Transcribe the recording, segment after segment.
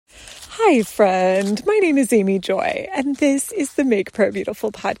Hi, friend. My name is Amy Joy, and this is the Make Prayer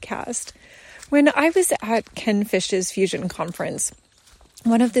Beautiful podcast. When I was at Ken Fish's Fusion Conference,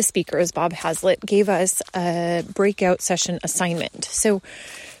 one of the speakers, Bob Hazlitt, gave us a breakout session assignment. So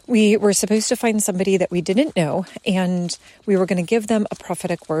we were supposed to find somebody that we didn't know, and we were going to give them a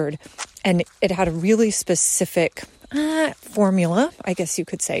prophetic word, and it had a really specific formula, I guess you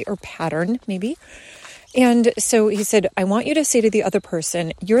could say, or pattern, maybe. And so he said, I want you to say to the other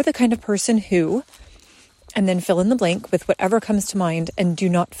person, you're the kind of person who, and then fill in the blank with whatever comes to mind and do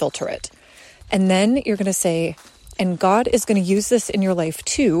not filter it. And then you're going to say, and God is going to use this in your life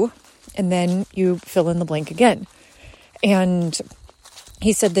too. And then you fill in the blank again. And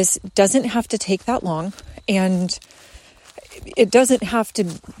he said, this doesn't have to take that long. And it doesn't have to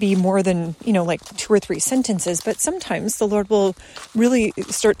be more than, like 2 or 3 sentences, but sometimes the Lord will really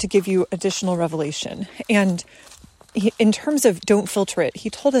start to give you additional revelation. And in terms of don't filter it, he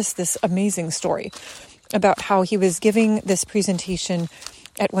told us this amazing story about how he was giving this presentation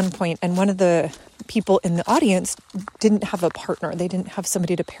at one point, and one of the people in the audience didn't have a partner. They didn't have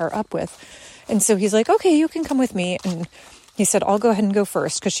somebody to pair up with. And so he's like, okay, you can come with me. And he said, I'll go ahead and go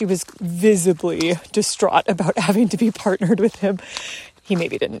first, because she was visibly distraught about having to be partnered with him. He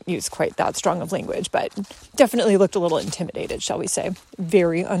maybe didn't use quite that strong of language, but definitely looked a little intimidated, shall we say.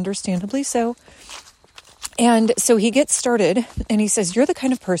 Very understandably so. And so he gets started, and he says, you're the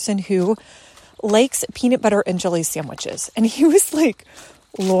kind of person who likes peanut butter and jelly sandwiches. And he was like,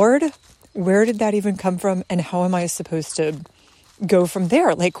 Lord, where did that even come from? And how am I supposed to go from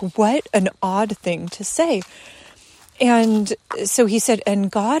there? Like, what an odd thing to say. And so he said, and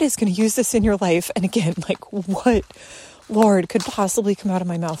God is going to use this in your life. And again, like, what, Lord, could possibly come out of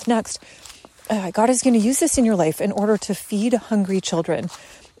my mouth next? God is going to use this in your life in order to feed hungry children.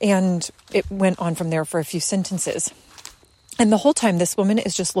 And it went on from there for a few sentences. And the whole time, this woman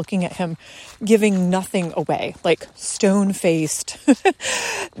is just looking at him, giving nothing away, like stone-faced.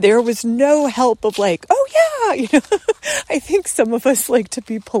 There was no help of like, oh yeah, I think some of us like to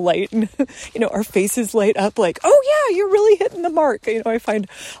be polite and, our faces light up like, oh yeah, you're really hitting the mark. I find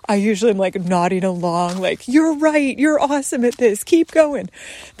I usually am like nodding along, like, you're right, you're awesome at this, keep going.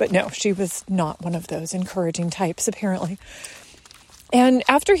 But no, she was not one of those encouraging types, apparently. And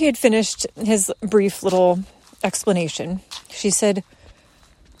after he had finished his brief little explanation, she said,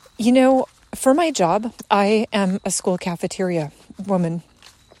 for my job, I am a school cafeteria woman,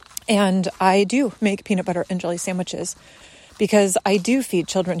 and I do make peanut butter and jelly sandwiches because I do feed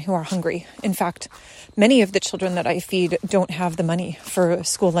children who are hungry. In fact, many of the children that I feed don't have the money for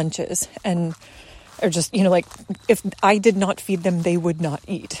school lunches and are just, like, if I did not feed them, they would not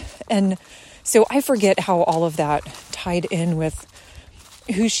eat. And so I forget how all of that tied in with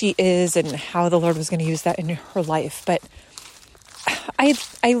who she is and how the Lord was going to use that in her life. But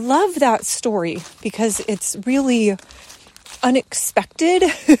I love that story because it's really unexpected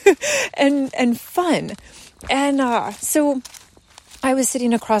and fun. And so I was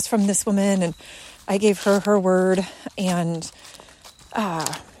sitting across from this woman, and I gave her her word, and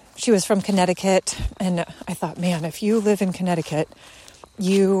she was from Connecticut. And I thought, man, if you live in Connecticut,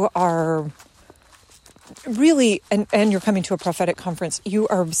 you are really, and you're coming to a prophetic conference, you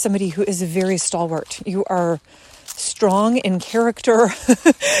are somebody who is very stalwart. You are strong in character.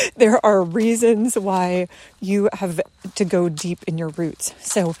 There are reasons why you have to go deep in your roots.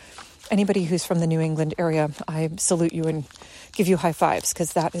 So anybody who's from the New England area, I salute you and give you high fives,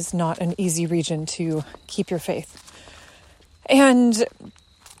 because that is not an easy region to keep your faith. And,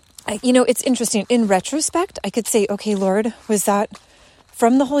 it's interesting. In retrospect, I could say, okay, Lord, was that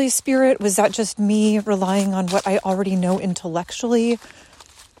from the Holy Spirit? Was that just me relying on what I already know intellectually?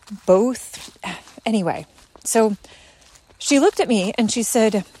 Both. Anyway, so she looked at me and she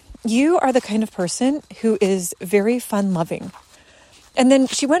said, you are the kind of person who is very fun-loving. And then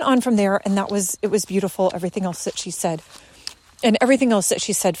she went on from there, and it was beautiful, everything else that she said. And everything else that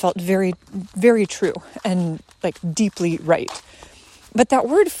she said felt very, very true and like deeply right. But that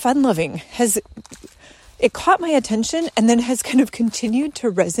word fun-loving it caught my attention and then has kind of continued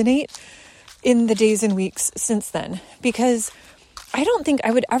to resonate in the days and weeks since then, because I don't think I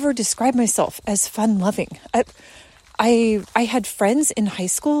would ever describe myself as fun-loving. I had friends in high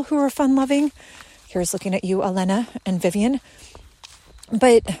school who were fun-loving. Here's looking at you, Elena and Vivian.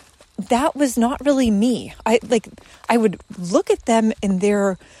 But that was not really me. I would look at them in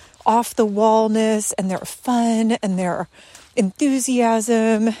their off-the-wallness and their fun and their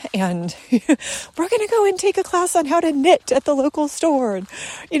enthusiasm, and we're going to go and take a class on how to knit at the local store. And,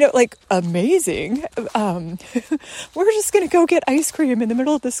 like, amazing. We're just going to go get ice cream in the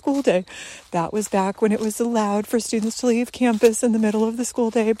middle of the school day. That was back when it was allowed for students to leave campus in the middle of the school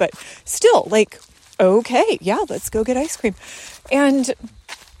day, but still, like, okay, yeah, let's go get ice cream. And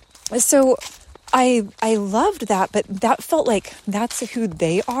so I loved that, but that felt like that's who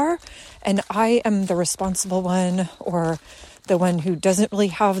they are, and I am the responsible one, or the one who doesn't really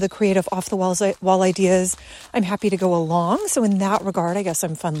have the creative off-the-wall ideas. I'm happy to go along. So in that regard, I guess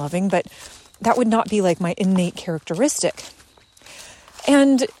I'm fun-loving, but that would not be like my innate characteristic.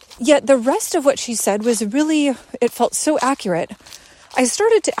 And yet the rest of what she said was really, it felt so accurate. I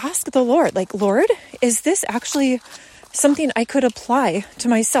started to ask the Lord, like, Lord, is this actually something I could apply to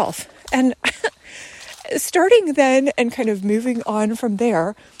myself? And starting then and kind of moving on from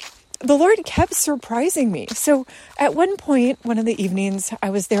there, the Lord kept surprising me. So at one point, one of the evenings,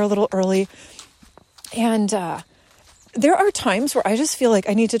 I was there a little early, and there are times where I just feel like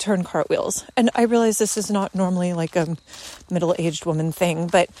I need to turn cartwheels. And I realize this is not normally like a middle-aged woman thing,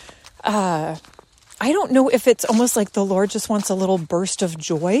 but I don't know if it's almost like the Lord just wants a little burst of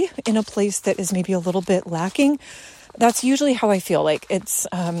joy in a place that is maybe a little bit lacking. That's usually how I feel. Like it's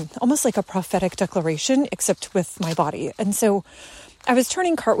almost like a prophetic declaration, except with my body. And so I was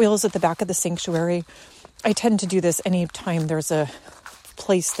turning cartwheels at the back of the sanctuary. I tend to do this anytime there's a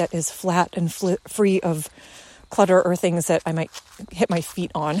place that is flat and free of clutter or things that I might hit my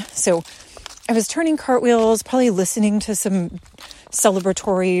feet on. So I was turning cartwheels, probably listening to some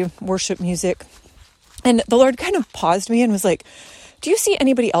celebratory worship music. And the Lord kind of paused me and was like, do you see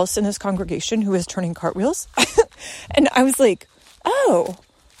anybody else in this congregation who is turning cartwheels? And I was like, oh,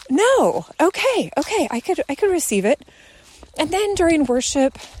 no. Okay. I could receive it. And then during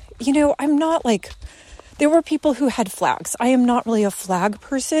worship, I'm not like, there were people who had flags. I am not really a flag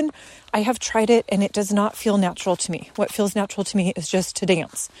person. I have tried it and it does not feel natural to me. What feels natural to me is just to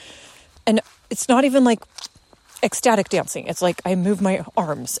dance. And it's not even like ecstatic dancing. It's like I move my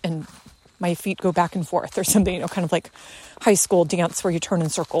arms and my feet go back and forth or something, kind of like high school dance where you turn in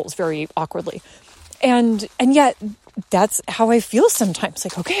circles very awkwardly. And yet that's how I feel sometimes.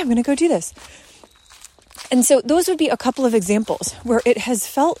 Like, okay, I'm going to go do this. And so those would be a couple of examples where it has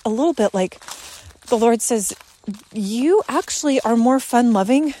felt a little bit like the Lord says, you actually are more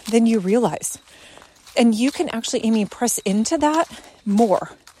fun-loving than you realize. And you can actually, Amy, press into that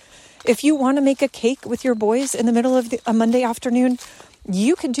more. If you want to make a cake with your boys in the middle of a Monday afternoon,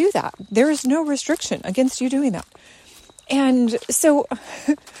 you can do that. There is no restriction against you doing that. And so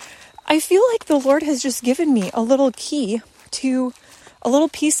I feel like the Lord has just given me a little key to a little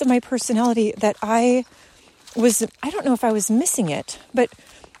piece of my personality that I don't know if I was missing it, but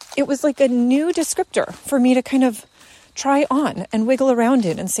it was like a new descriptor for me to kind of try on and wiggle around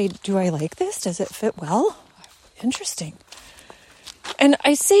in and say, do I like this? Does it fit well? Interesting. And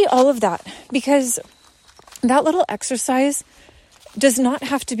I say all of that because that little exercise does not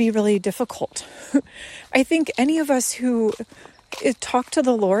have to be really difficult. I think any of us who talk to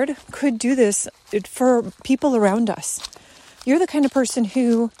the Lord could do this for people around us. You're the kind of person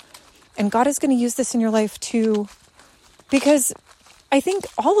who, and God is going to use this in your life too, because I think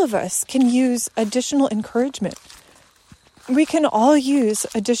all of us can use additional encouragement. We can all use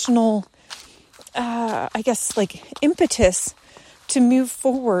additional, impetus to move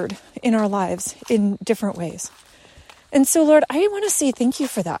forward in our lives in different ways. And so, Lord, I want to say thank you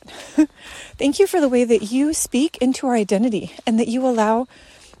for that. Thank you for the way that you speak into our identity and that you allow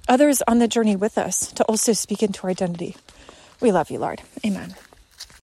others on the journey with us to also speak into our identity. We love you, Lord. Amen.